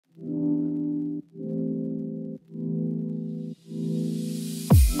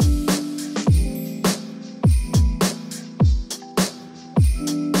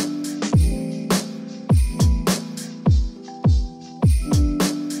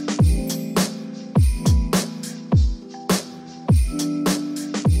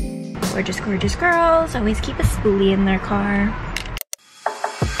Gorgeous, gorgeous girls always keep a spoolie in their car.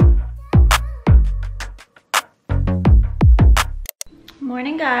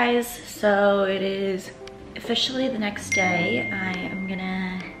 Morning, guys. So it is officially the next day. I am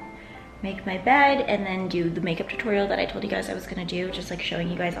gonna make my bed and then do the makeup tutorial that I told you guys I was gonna do, just like showing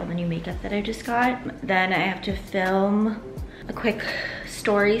you guys all the new makeup that I just got. Then I have to film a quick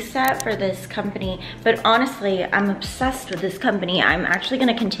story set for this company, but honestly, I'm obsessed with this company. I'm actually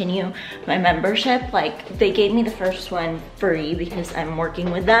gonna continue my membership. Like, they gave me the first one free because I'm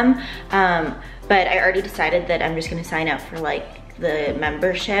working with them, but I already decided that I'm just gonna sign up for like the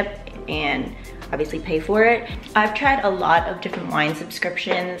membership and obviously pay for it. I've tried a lot of different wine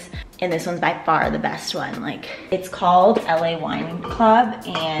subscriptions and this one's by far the best one. Like, it's called LA Wine Club,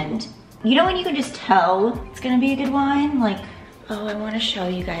 and you know when you can just tell it's gonna be a good wine? Like, oh, I wanna show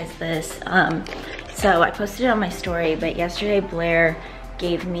you guys this. So I posted it on my story, but yesterday Blair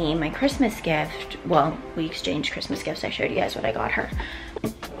gave me my Christmas gift. Well, we exchanged Christmas gifts. I showed you guys what I got her.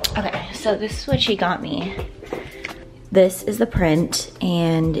 Okay, so this is what she got me. This is the print,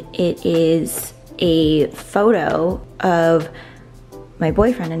 and it is a photo of my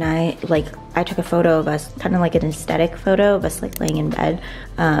boyfriend and I. Like, I took a photo of us, kind of like an aesthetic photo of us like laying in bed,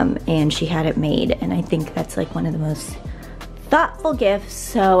 and she had it made, and I think that's like one of the most thoughtful gifts.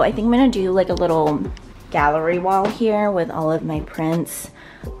 So I think I'm gonna do like a little gallery wall here with all of my prints.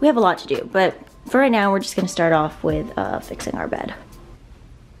 We have a lot to do, but for right now, we're just gonna start off with fixing our bed.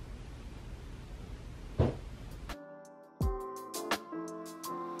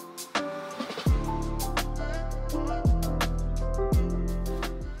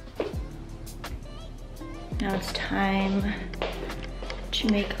 Now it's time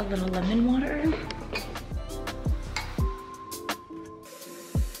to make a little lemon water.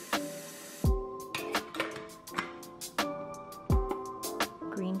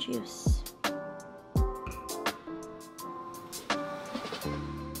 Green juice.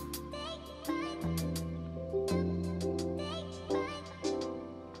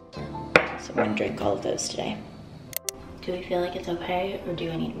 So I'm gonna drink all of those today. Do we feel like it's okay, or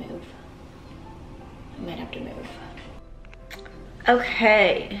do I need to move? I might have to move.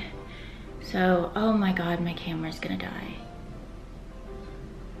 Okay, so, oh my God, my camera's gonna die.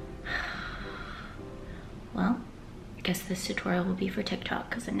 Well, I guess this tutorial will be for TikTok,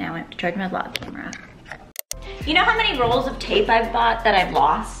 because now I have to charge my vlog camera. You know how many rolls of tape I've bought that I've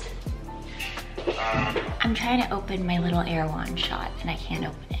lost? I'm trying to open my little Erewhon shot, and I can't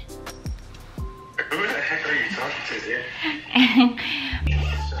open it. Who the heck are you talking to, dude?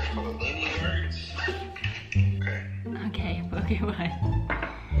 Okay, okay, what?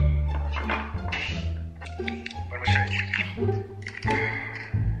 Let me show you.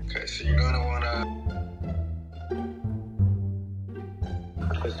 Okay, so you're gonna wanna...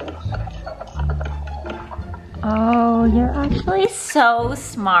 Oh, you're actually so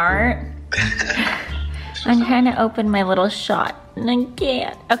smart. I'm trying to open my little shot and I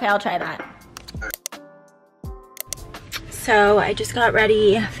can't. Okay, I'll try that. So I just got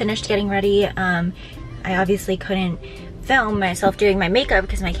ready, finished getting ready. I obviously couldn't film myself doing my makeup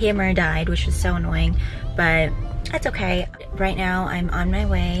because my camera died, which was so annoying, but that's okay. Right now I'm on my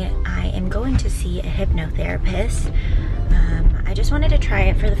way. I am going to see a hypnotherapist. I just wanted to try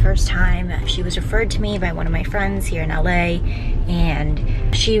it for the first time. She was referred to me by one of my friends here in LA,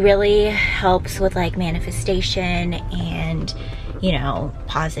 and she really helps with like manifestation and, you know,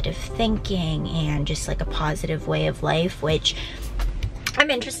 positive thinking and just like a positive way of life, which I'm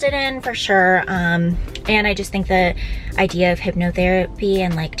interested in for sure. And I just think the idea of hypnotherapy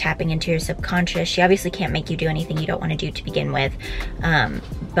and like tapping into your subconscious, she obviously can't make you do anything you don't want to do to begin with.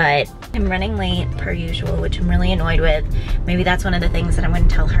 But I'm running late per usual, which I'm really annoyed with. Maybe that's one of the things that I'm going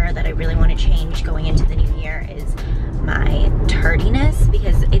to tell her that I really want to change going into the new year is my tardiness,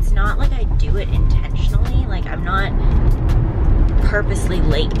 because it's not like I do it intentionally. Like, I'm not purposely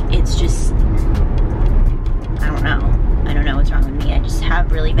late. It's just, I don't know. I don't know what's wrong with me. I just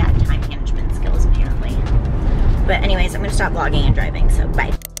have really bad time management skills apparently. But anyways, I'm gonna stop vlogging and driving, so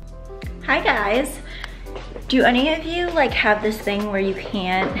bye. Hi guys. Do any of you like have this thing where you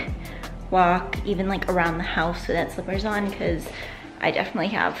can't walk even like around the house without slippers on? Because I definitely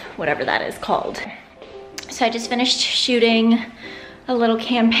have whatever that is called. So I just finished shooting a little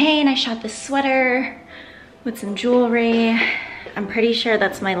campaign. I shot this sweater with some jewelry. I'm pretty sure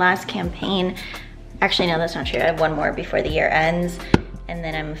that's my last campaign. Actually, no, that's not true. I have one more before the year ends, and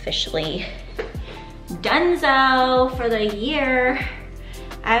then I'm officially donezo for the year.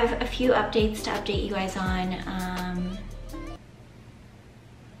 I have a few updates to update you guys on.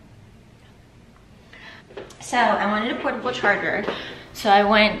 So I wanted a portable charger. So I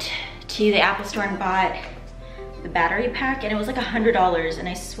went to the Apple store and bought the battery pack, and it was like $100, and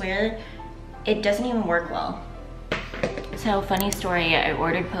I swear it doesn't even work well. So funny story, I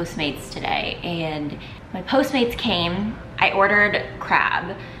ordered Postmates today, and my Postmates came. I ordered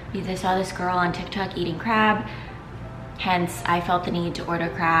crab because I saw this girl on TikTok eating crab. Hence, I felt the need to order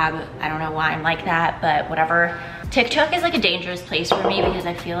crab. I don't know why I'm like that, but whatever. TikTok is like a dangerous place for me because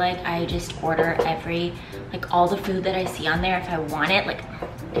I feel like I just order all the food that I see on there. If I want it, like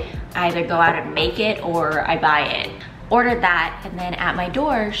I either go out and make it or I buy it. Ordered that, and then at my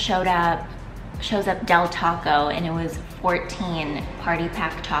door shows up Del Taco, and it was 14 party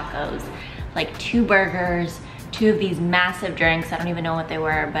pack tacos, like 2 burgers, 2 of these massive drinks. I don't even know what they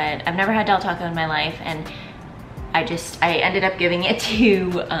were, but I've never had Del Taco in my life, and I ended up giving it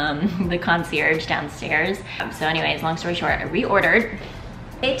to the concierge downstairs. So anyways, long story short, I reordered.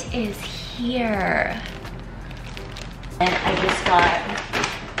 It is here. And I just got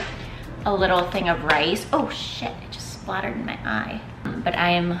a little thing of rice. Oh shit, it just splattered in my eye. But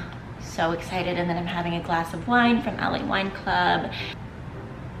I am so excited, and then I'm having a glass of wine from LA Wine Club.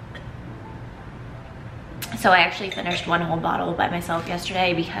 So I actually finished 1 whole bottle by myself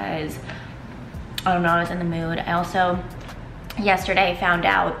yesterday because I don't know, I was in the mood. I also, yesterday, found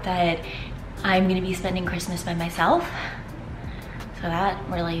out that I'm gonna be spending Christmas by myself. So that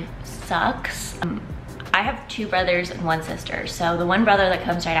really sucks. I have 2 brothers and 1 sister. So the one brother that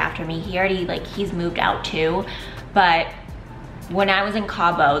comes right after me, he's moved out too. But when I was in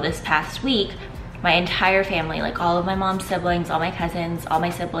Cabo this past week, my entire family, like all of my mom's siblings, all my cousins, all my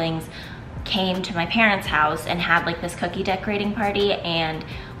siblings, came to my parents' house and had like this cookie decorating party, and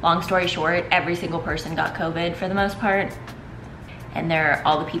long story short, every single person got COVID for the most part. And they're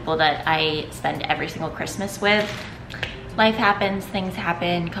all the people that I spend every single Christmas with. Life happens, things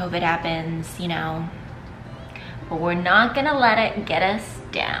happen, COVID happens, you know, but we're not gonna let it get us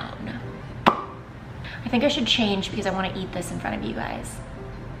down. I think I should change because I want to eat this in front of you guys.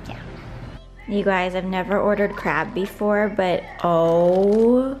 Yeah. You guys, I've never ordered crab before, but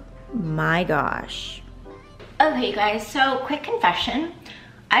oh my gosh. Okay, you guys, so quick confession.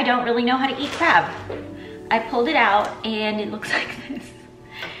 I don't really know how to eat crab. I pulled it out and it looks like this.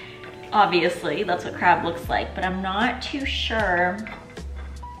 Obviously, that's what crab looks like, but I'm not too sure.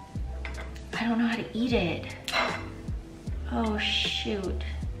 I don't know how to eat it. Oh, shoot.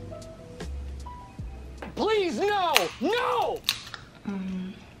 Please, no! No!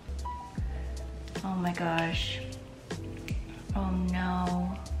 Oh my gosh. Oh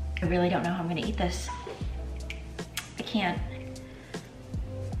no. I really don't know how I'm gonna eat this. I can't.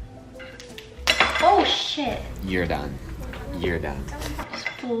 Oh shit. You're done. You're done. Just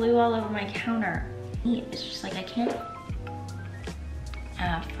flew all over my counter. It's just like I can't.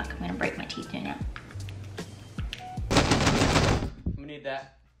 Ah, fuck, I'm gonna break my teeth doing it. I'm gonna need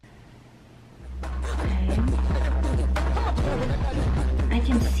that. Okay. I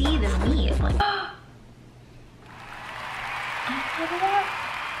can see the meat, like. Oh, look at that.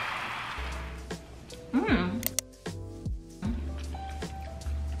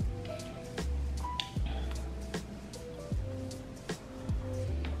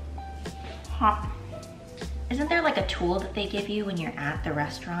 Hot. Isn't there like a tool that they give you when you're at the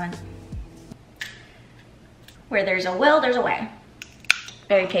restaurant? Where there's a will, there's a way.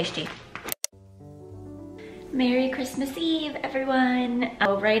 Very tasty. Merry Christmas Eve, everyone.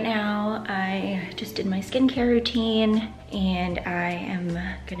 Oh, right now, I just did my skincare routine and I am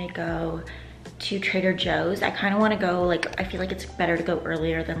gonna go to Trader Joe's. I kind of want to go, like, I feel like it's better to go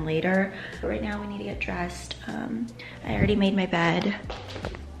earlier than later. But right now we need to get dressed. I already made my bed.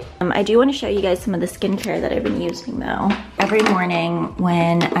 I do want to show you guys some of the skincare that I've been using though. Every morning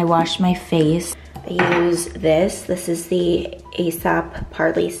when I wash my face, I use this. This is the Aesop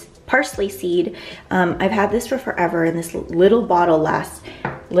parsley seed. I've had this for forever, and this little bottle lasts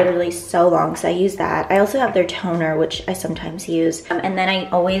literally so long, so I use that. I also have their toner, which I sometimes use. And then I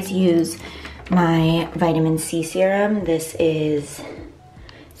always use my vitamin C serum. This is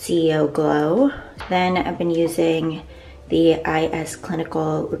CEO Glow. Then I've been using the IS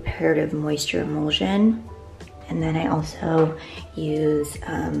Clinical Reparative Moisture Emulsion. And then I also use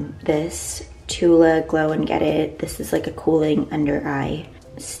this Tula Glow and Get It. This is like a cooling under eye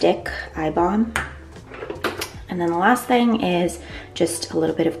stick, eye balm. And then the last thing is just a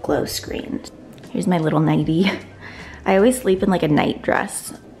little bit of glow screen. Here's my little nightie. I always sleep in like a night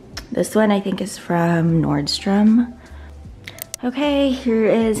dress. This one I think is from Nordstrom. Okay, here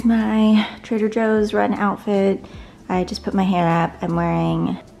is my Trader Joe's run outfit. I just put my hair up. I'm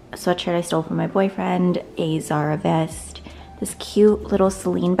wearing a sweatshirt I stole from my boyfriend, a Zara vest, this cute little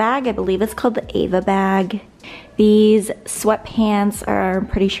Celine bag. I believe it's called the Ava bag. These sweatpants are, I'm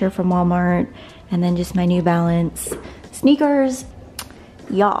pretty sure, from Walmart. And then just my New Balance sneakers.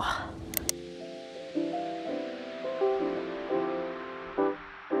 Yeah.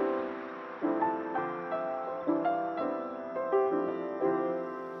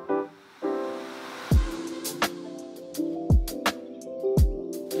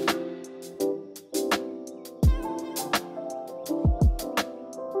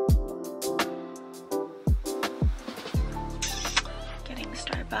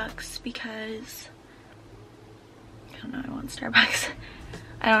 Starbucks because I don't know, I want Starbucks.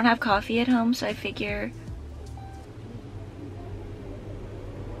 I don't have coffee at home, so I figure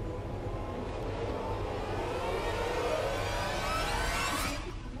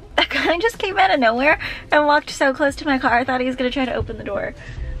that guy just came out of nowhere and walked so close to my car. I thought he was gonna try to open the door.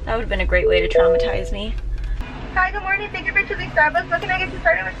 That would have been a great way to traumatize me. Hi, good morning. Thank you for choosing Starbucks. What can I get you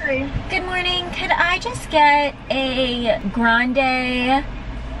started with today? Good morning. Could I just get a grande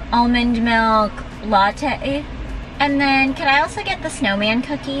almond milk latte? And then could I also get the snowman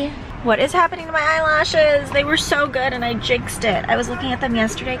cookie? What is happening to my eyelashes? They were so good and I jinxed it. I was looking at them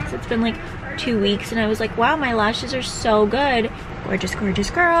yesterday because it's been like 2 weeks and I was like, wow, my lashes are so good. Gorgeous, gorgeous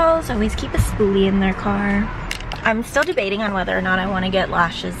girls always keep a spoolie in their car. I'm still debating on whether or not I want to get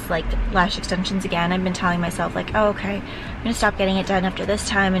lashes, like lash extensions again. I've been telling myself like, oh, okay, I'm gonna stop getting it done after this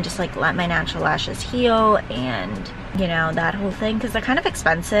time and just like let my natural lashes heal and, you know, that whole thing, because they're kind of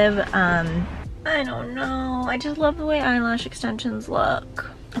expensive. I don't know. I just love the way eyelash extensions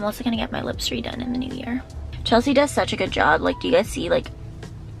look. I'm also gonna get my lips redone in the new year. Chelsea does such a good job. Like, do you guys see, like,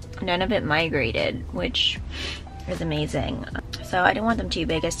 none of it migrated, which is amazing. So I didn't want them too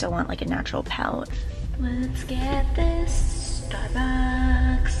big. I still want like a natural pout. Let's get this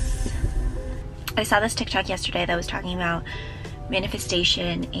Starbucks. I saw this TikTok yesterday that was talking about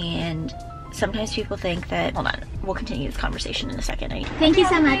manifestation, and sometimes people think that, hold on, we'll continue this conversation in a second. Thank you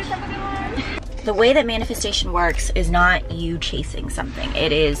so much. The way that manifestation works is not you chasing something.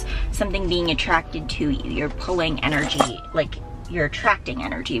 It is something being attracted to you. You're pulling energy, like you're attracting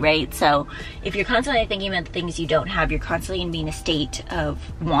energy, right? So if you're constantly thinking about the things you don't have, you're constantly gonna be in a state of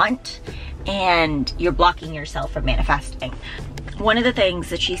want and you're blocking yourself from manifesting. One of the things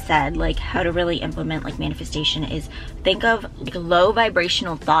that she said, like how to really implement like manifestation, is think of like low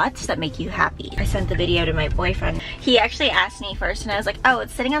vibrational thoughts that make you happy. I sent the video to my boyfriend. He actually asked me first and I was like, oh,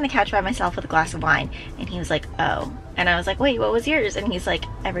 it's sitting on the couch by myself with a glass of wine. And he was like, oh. And I was like, wait, what was yours? And he's like,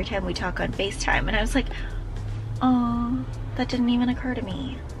 every time we talk on FaceTime. And I was like, oh, that didn't even occur to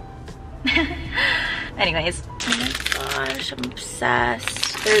me. Anyways, oh my gosh, I'm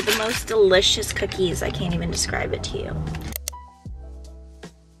obsessed. They're the most delicious cookies. I can't even describe it to you.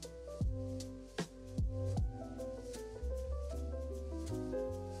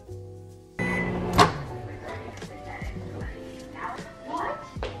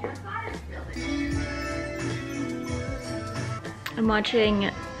 I'm watching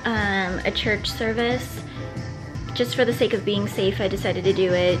a church service. Just for the sake of being safe, I decided to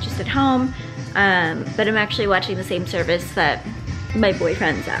do it just at home. But I'm actually watching the same service that my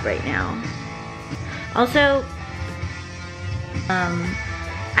boyfriend's at right now. Also,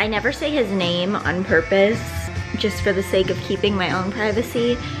 I never say his name on purpose, just for the sake of keeping my own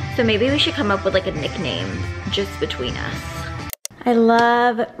privacy. So maybe we should come up with like a nickname just between us. I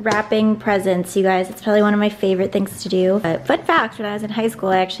love wrapping presents, you guys. It's probably one of my favorite things to do. Fun fact, when I was in high school,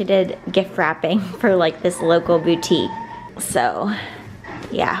 I actually did gift wrapping for like this local boutique. So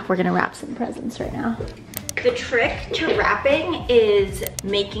yeah, we're gonna wrap some presents right now. The trick to wrapping is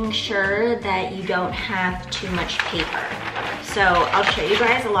making sure that you don't have too much paper. So I'll show you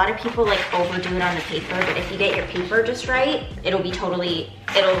guys, a lot of people like overdo it on the paper, but if you get your paper just right, it'll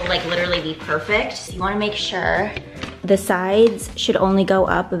like literally be perfect. So you wanna make sure the sides should only go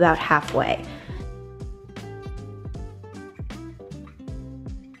up about halfway.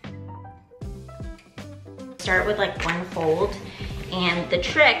 Start with like one fold, and the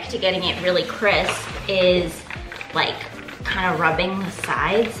trick to getting it really crisp is like kind of rubbing the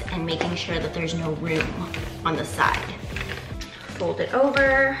sides and making sure that there's no room on the side. Fold it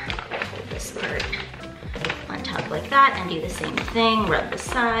over, hold this part on top like that, and do the same thing, rub the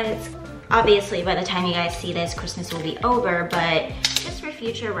sides. Obviously, by the time you guys see this, Christmas will be over, but just for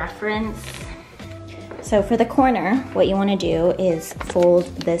future reference. So for the corner, what you wanna do is fold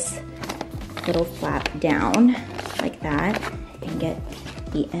this little flap down like that and get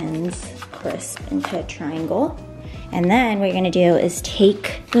the ends crisp into a triangle. And then what you're gonna do is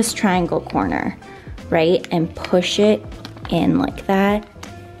take this triangle corner, right, and push it in like that.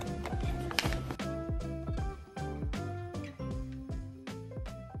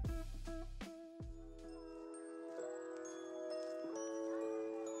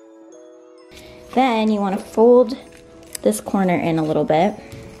 Then you want to fold this corner in a little bit.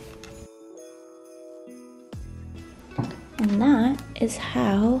 And that is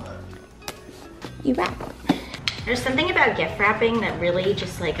how you wrap. There's something about gift wrapping that really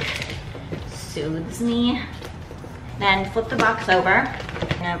just like soothes me. Then flip the box over. I'm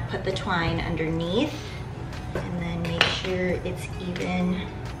gonna put the twine underneath and then make sure it's even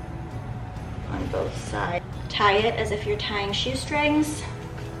on both sides. Tie it as if you're tying shoestrings.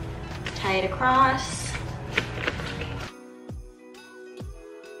 Tie it across.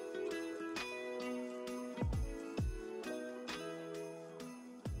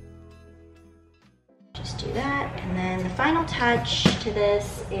 Just do that. And then the final touch to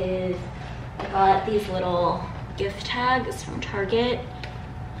this is I got these little gift tags from Target.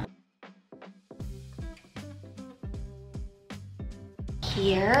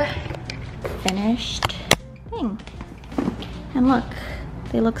 Here, finished thing. And look,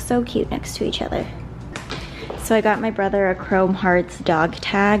 they look so cute next to each other. So I got my brother a Chrome Hearts dog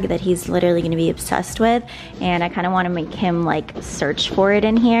tag that he's literally gonna be obsessed with, and I kinda wanna make him like search for it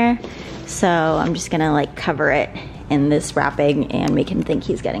in here. So I'm just gonna like cover it in this wrapping and make him think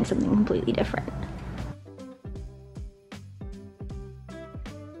he's getting something completely different.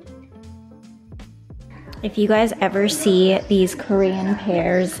 If you guys ever see these Korean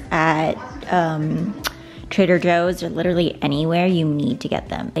pears at Trader Joe's or literally anywhere, you need to get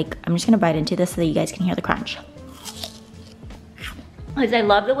them. Like, I'm just gonna bite into this so that you guys can hear the crunch. Because I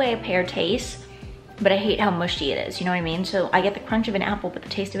love the way a pear tastes, but I hate how mushy it is, you know what I mean? So I get the crunch of an apple, but the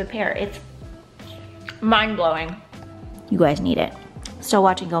taste of a pear, it's mind-blowing. You guys need it. Still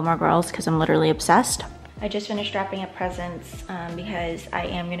watching Gilmore Girls because I'm literally obsessed. I just finished wrapping up presents because I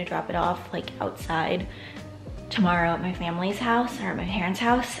am gonna drop it off like outside tomorrow at my family's house or at my parents'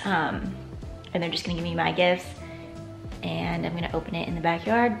 house. And they're just gonna give me my gifts and I'm gonna open it in the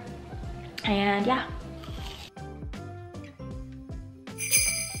backyard. And yeah.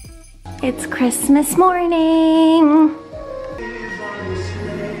 It's Christmas morning.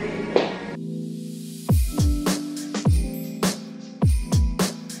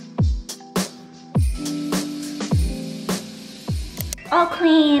 All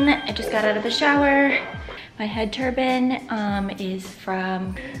clean. I just got out of the shower. My head turban is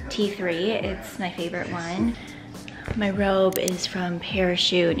from T3. It's my favorite one. My robe is from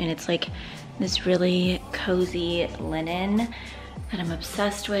Parachute and it's like this really cozy linen that I'm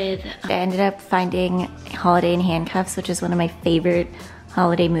obsessed with. I ended up finding Holiday in Handcuffs, which is one of my favorite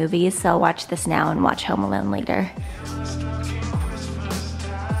holiday movies. So I'll watch this now and watch Home Alone later.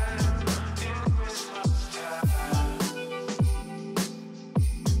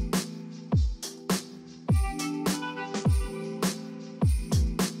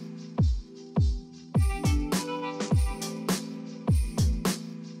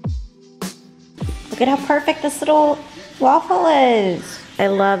 Look at how perfect this little waffle is. I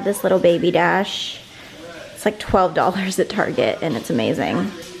love this little baby dash. It's like $12 at Target and it's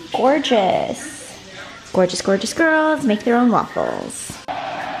amazing. Gorgeous. Gorgeous, gorgeous girls make their own waffles.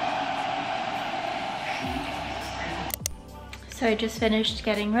 So I just finished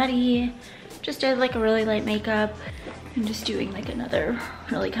getting ready. Just did like a really light makeup. I'm just doing like another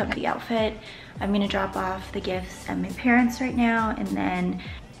really comfy outfit. I'm gonna drop off the gifts at my parents right now, and then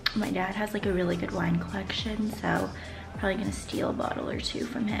my dad has like a really good wine collection, so probably gonna steal a bottle or two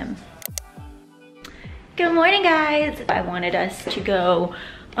from him. Good morning, guys. I wanted us to go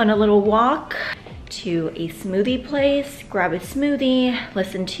on a little walk to a smoothie place, grab a smoothie,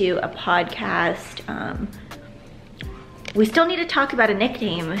 listen to a podcast. We still need to talk about a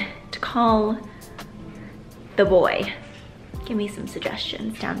nickname to call the boy. Give me some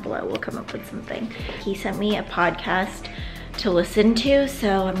suggestions down below. We'll come up with something. He sent me a podcast to listen to,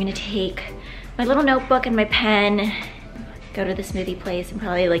 so I'm gonna take my little notebook and my pen, go to the smoothie place and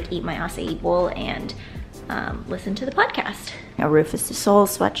probably like eat my acai bowl and listen to the podcast. A Rufus the Soul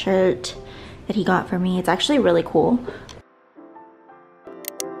sweatshirt that he got for me. It's actually really cool.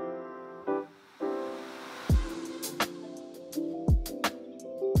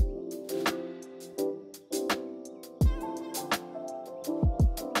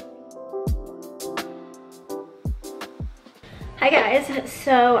 Hi guys,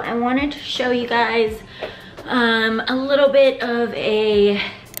 so I wanted to show you guys a little bit of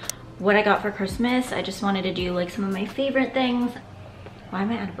what I got for Christmas. I just wanted to do like some of my favorite things. Why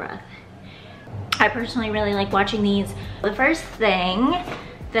am I out of breath? I personally really like watching these. The first thing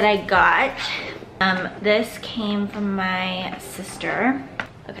that I got, this came from my sister.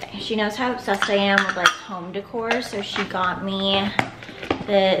 Okay, she knows how obsessed I am with like home decor, so she got me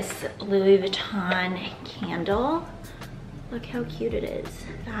this Louis Vuitton candle. Look how cute it is.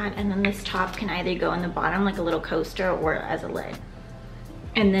 That, and then this top can either go on the bottom like a little coaster or as a lid.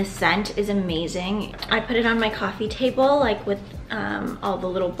 And this scent is amazing. I put it on my coffee table like with all the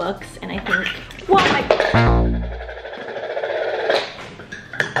little books, and I think, whoa,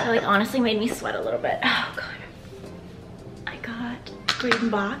 that like honestly made me sweat a little bit. Oh God. I got green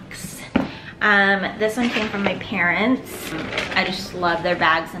box. This one came from my parents. I just love their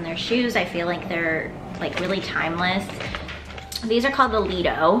bags and their shoes. I feel like they're like really timeless. These are called the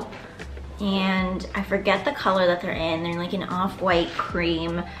Lido, and I forget the color that they're in. They're like an off-white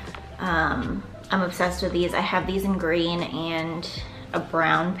cream. I'm obsessed with these. I have these in green and a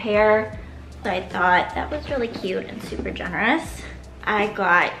brown pair. So I thought that was really cute and super generous. I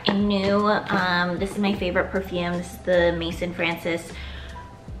got a new, this is my favorite perfume. This is the Mason Francis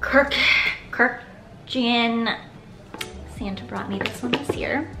Kirkjian. Santa brought me this one this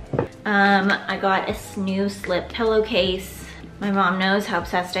year. I got a new slip pillowcase. My mom knows how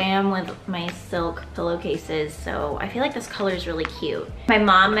obsessed I am with my silk pillowcases, so I feel like this color is really cute. My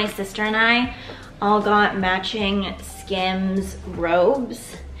mom, my sister, and I all got matching Skims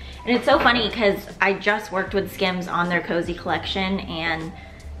robes. And it's so funny because I just worked with Skims on their cozy collection, and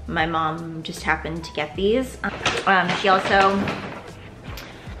my mom just happened to get these. She also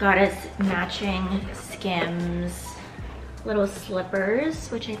got us matching Skims little slippers,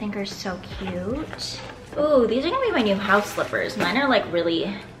 which I think are so cute. Oh, these are gonna be my new house slippers. Mine are like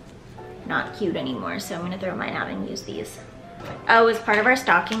really not cute anymore, so I'm gonna throw mine out and use these. Oh, as part of our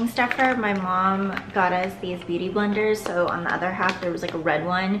stocking stuffer, my mom got us these beauty blenders. So on the other half, there was like a red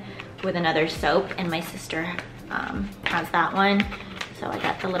one with another soap, and my sister has that one. So I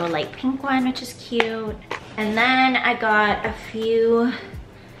got the little light pink one, which is cute. And then I got a few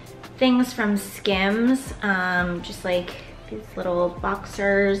things from Skims, just like these little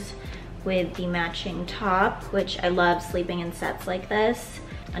boxers with the matching top, which I love sleeping in sets like this.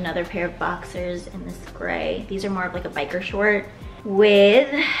 Another pair of boxers in this gray. These are more of like a biker short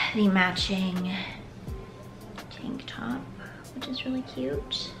with the matching tank top, which is really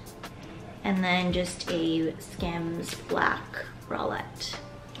cute. And then just a Skims black bralette.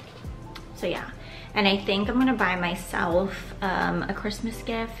 So yeah, and I think I'm gonna buy myself a Christmas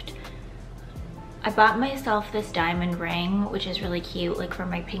gift. I bought myself this diamond ring, which is really cute, like for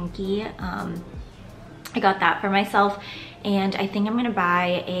my pinky. I got that for myself, and I think I'm gonna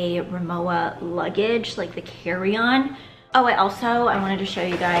buy a Rimowa luggage, like the carry-on. Oh, I wanted to show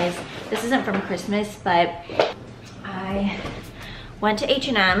you guys, this isn't from Christmas, but I went to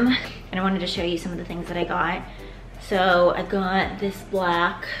H&M and I wanted to show you some of the things that I got. So I got this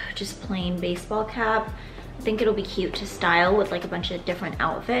black, just plain baseball cap. I think it'll be cute to style with like a bunch of different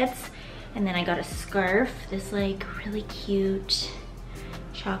outfits. And then I got a scarf, this like really cute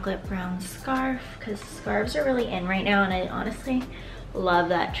chocolate brown scarf, because scarves are really in right now and I honestly love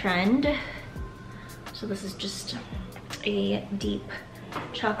that trend. So this is just a deep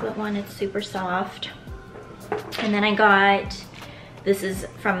chocolate one, it's super soft. And then I got, this is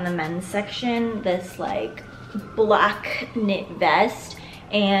from the men's section, this like black knit vest,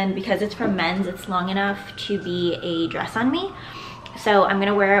 and because it's from men's, it's long enough to be a dress on me. So I'm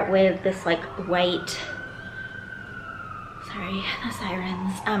gonna wear it with this like white, sorry, the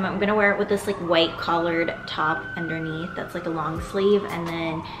sirens. I'm gonna wear it with this like white collared top underneath that's like a long sleeve, and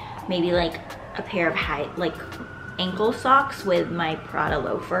then maybe like a pair of high, like ankle socks with my Prada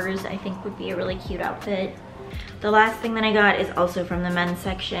loafers. I think would be a really cute outfit. The last thing that I got is also from the men's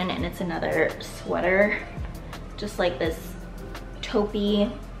section, and it's another sweater, just like this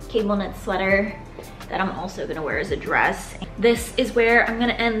taupey cable knit sweater that I'm also gonna wear as a dress. This is where I'm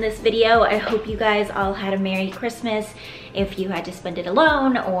gonna end this video. I hope you guys all had a Merry Christmas. If you had to spend it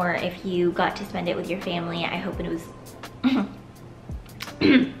alone, or if you got to spend it with your family, I hope it was,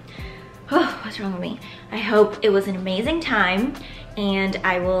 oh, what's wrong with me? I hope it was an amazing time, and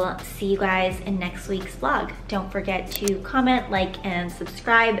I will see you guys in next week's vlog. Don't forget to comment, like, and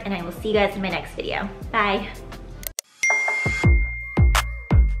subscribe, and I will see you guys in my next video. Bye.